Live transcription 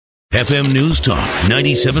FM News Talk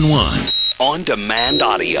 97.1. On demand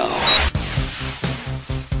audio.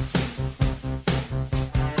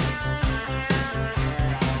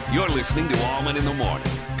 You're listening to Allman in the Morning.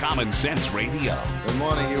 Common Sense Radio. Good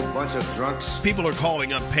morning, you bunch of drunks. People are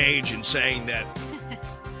calling up Paige and saying that,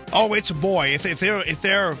 oh, it's a boy. If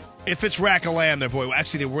it's rack of lamb, they're boy. Well,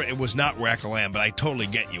 actually, it was not rack of lamb, but I totally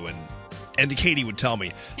get you. And Katie would tell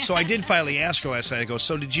me. So I did finally ask her last night. I go,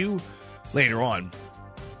 so did you later on?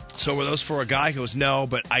 So were those for a guy? He goes, no,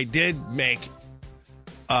 but I did make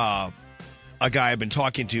a guy I've been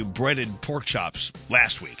talking to breaded pork chops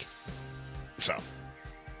last week. So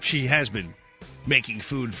she has been making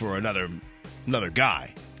food for another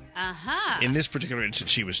guy. Uh-huh. In this particular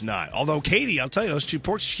instance, she was not. Although Katie, I'll tell you, those two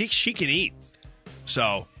porks, she can eat.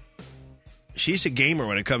 So she's a gamer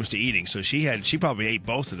when it comes to eating. So she probably ate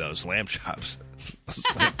both of those lamb chops.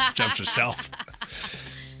 Lamb chops herself.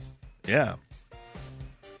 Yeah.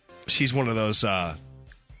 She's one of those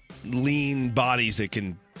lean bodies that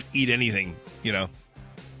can eat anything, you know.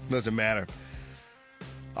 Doesn't matter.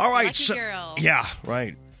 All right. Lucky girl. Yeah,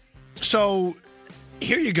 right. So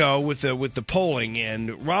here you go with the polling,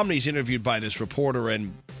 and Romney's interviewed by this reporter,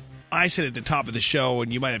 and I said at the top of the show,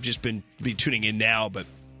 and you might have just be tuning in now, but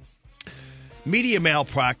media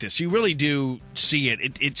malpractice, you really do see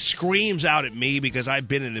it. It screams out at me because I've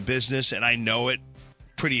been in the business and I know it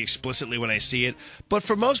pretty explicitly when I see it. But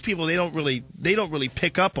for most people, they don't really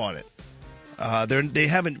pick up on it. They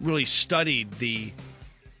haven't really studied the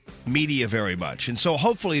media very much. And so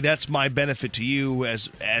hopefully that's my benefit to you,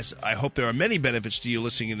 as I hope there are many benefits to you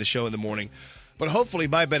listening in the show in the morning. But hopefully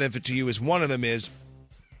my benefit to you is one of them is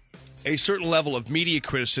a certain level of media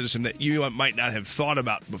criticism that you might not have thought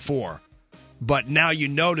about before. But now you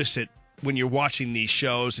notice it when you're watching these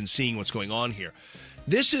shows and seeing what's going on here.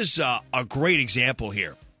 This is a great example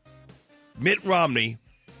here. Mitt Romney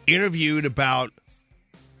interviewed about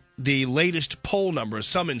the latest poll numbers,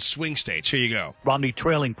 some in swing states. Here you go. Romney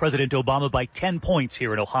trailing President Obama by 10 points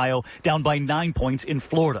here in Ohio, down by 9 points in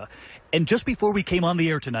Florida. And just before we came on the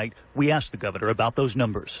air tonight, we asked the governor about those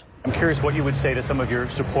numbers. I'm curious what you would say to some of your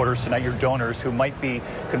supporters tonight, your donors, who might be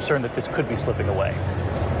concerned that this could be slipping away.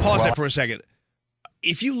 Pause that for a second.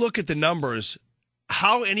 If you look at the numbers,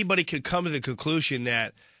 how anybody could come to the conclusion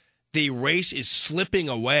that the race is slipping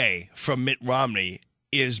away from Mitt Romney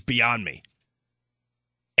is beyond me.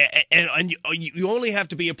 And you only have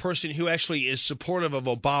to be a person who actually is supportive of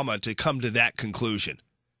Obama to come to that conclusion.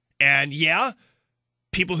 And yeah,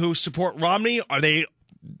 people who support Romney, are they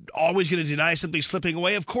always going to deny something slipping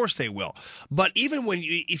away? Of course they will. But even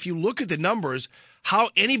if you look at the numbers, how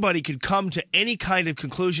anybody could come to any kind of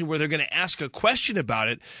conclusion where they're going to ask a question about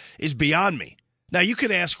it is beyond me. Now, you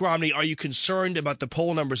could ask Romney, are you concerned about the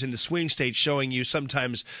poll numbers in the swing states showing you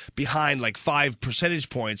sometimes behind like 5 percentage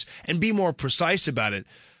points, and be more precise about it?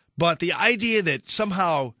 But the idea that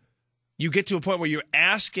somehow you get to a point where you're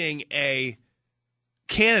asking a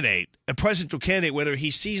candidate, a presidential candidate, whether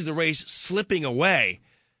he sees the race slipping away,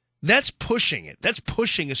 that's pushing it. That's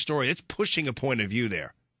pushing a story. That's pushing a point of view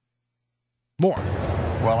there. More.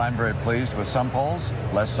 Well, I'm very pleased with some polls,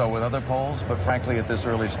 less so with other polls, but frankly, at this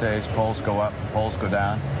early stage, polls go up, polls go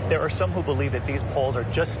down. There are some who believe that these polls are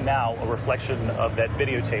just now a reflection of that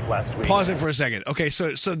videotape last week. Pause it for a second. Okay,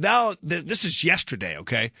 so now this is yesterday,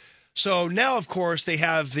 okay? So now, of course, they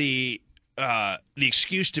have the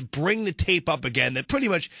excuse to bring the tape up again that pretty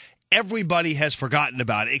much everybody has forgotten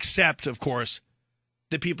about, except, of course,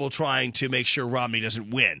 the people trying to make sure Romney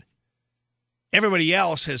doesn't win. Everybody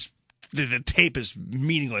else has... The tape is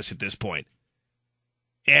meaningless at this point.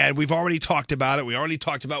 And we've already talked about it. We already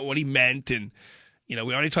talked about what he meant. And, we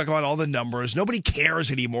already talked about all the numbers. Nobody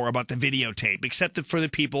cares anymore about the videotape, except for the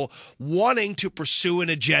people wanting to pursue an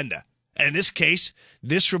agenda. And in this case,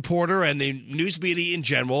 this reporter and the news media in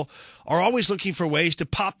general are always looking for ways to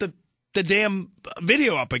pop the damn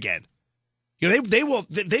video up again.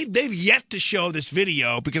 They've yet to show this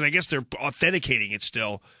video, because I guess they're authenticating it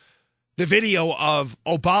still, the video of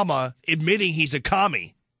Obama admitting he's a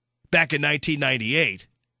commie back in 1998.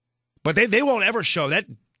 But they won't ever show that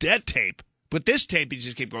tape. But this tape, you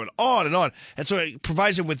just keep going on and on. And so it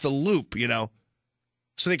provides them with the loop,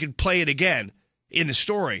 so they can play it again in the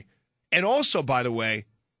story. And also, by the way,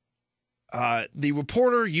 the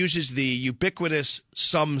reporter uses the ubiquitous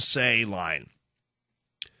 "some say" line.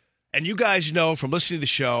 And you guys know from listening to the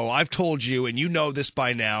show, I've told you, and you know this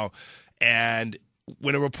by now, and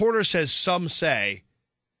when a reporter says "some say,"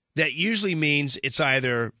 that usually means it's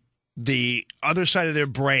either the other side of their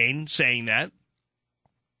brain saying that,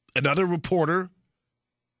 another reporter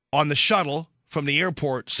on the shuttle from the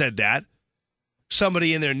airport said that,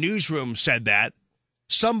 somebody in their newsroom said that,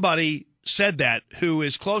 somebody said that who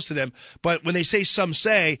is close to them. But when they say some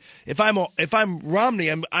say, if I'm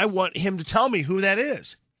Romney, I want him to tell me who that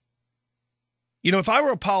is. You know, if I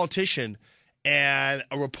were a politician and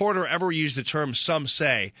a reporter ever used the term some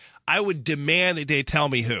say, I would demand that they tell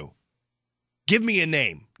me who. Give me a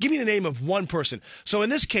name. Give me the name of one person. So in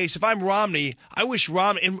this case, if I'm Romney, I wish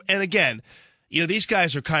Romney, and again, you know, these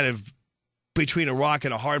guys are kind of between a rock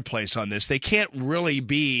and a hard place on this. They can't really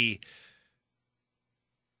be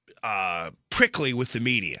prickly with the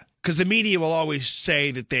media, because the media will always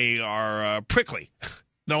say that they are prickly.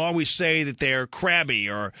 They'll always say that they're crabby,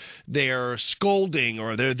 or they're scolding,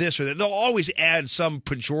 or they're this or that. They'll always add some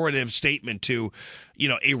pejorative statement to, you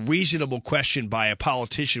know, a reasonable question by a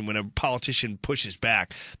politician when a politician pushes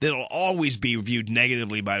back. That'll always be viewed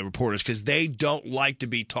negatively by reporters because they don't like to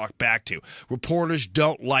be talked back to. Reporters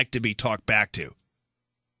don't like to be talked back to.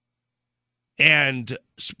 And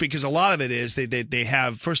because a lot of it is they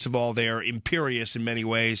have, first of all, they're imperious in many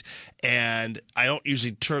ways, and I don't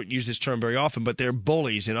usually use this term very often, but they're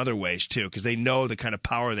bullies in other ways too, because they know the kind of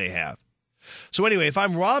power they have. So anyway, if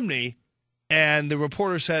I'm Romney and the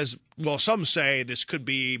reporter says, well, some say this could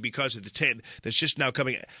be because of the tape that's just now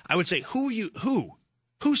coming, I would say, who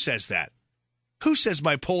says that? Who says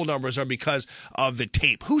my poll numbers are because of the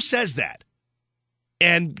tape? Who says that?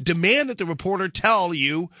 And demand that the reporter tell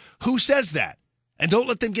you who says that. And don't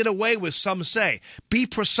let them get away with some say. Be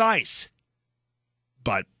precise.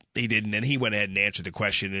 But he didn't, and he went ahead and answered the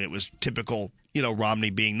question, and it was typical, you know, Romney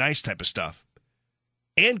being nice type of stuff.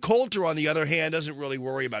 Ann Coulter, on the other hand, doesn't really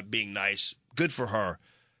worry about being nice. Good for her,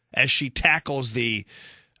 as she tackles the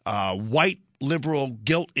white liberal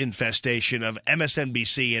guilt infestation of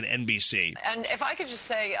MSNBC and NBC. And if I could just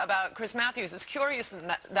say about Chris Matthews, it's curious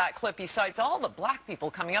in that clip he cites all the black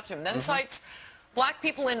people coming up to him, then cites black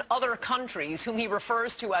people in other countries whom he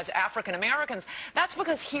refers to as African Americans. That's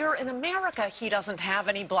because here in America, he doesn't have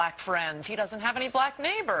any black friends. He doesn't have any black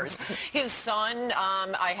neighbors. His son,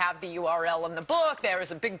 I have the URL in the book. There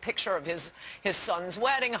is a big picture of his son's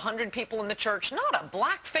wedding, 100 people in the church, not a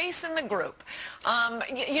black face in the group.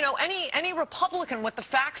 You know, any Republican with the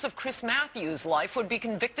facts of Chris Matthews' life would be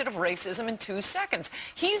convicted of racism in 2 seconds.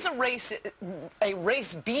 He's a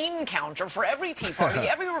race bean counter for every Tea Party,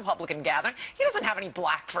 every Republican gathering. He doesn't have any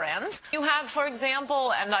black friends. You have, for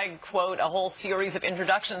example, and I quote, a whole series of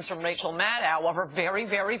introductions from Rachel Maddow of her very,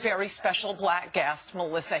 very, very special black guest,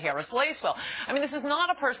 Melissa Harris-Lacewell. I mean, this is not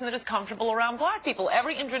a person that is comfortable around black people.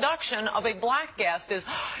 Every introduction of a black guest is,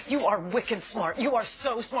 you are wicked smart. You are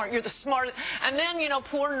so smart. You're the smartest. And then, you know,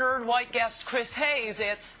 poor nerd white guest Chris Hayes,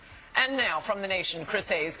 it's, and now from the nation, Chris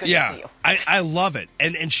Hayes, good to see you. I love it.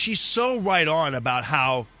 And she's so right on about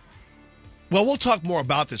how, well, we'll talk more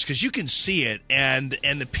about this because you can see it, and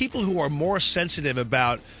the people who are more sensitive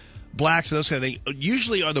about blacks and those kind of things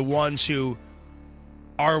usually are the ones who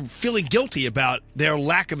are feeling guilty about their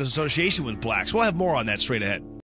lack of association with blacks. We'll have more on that straight ahead.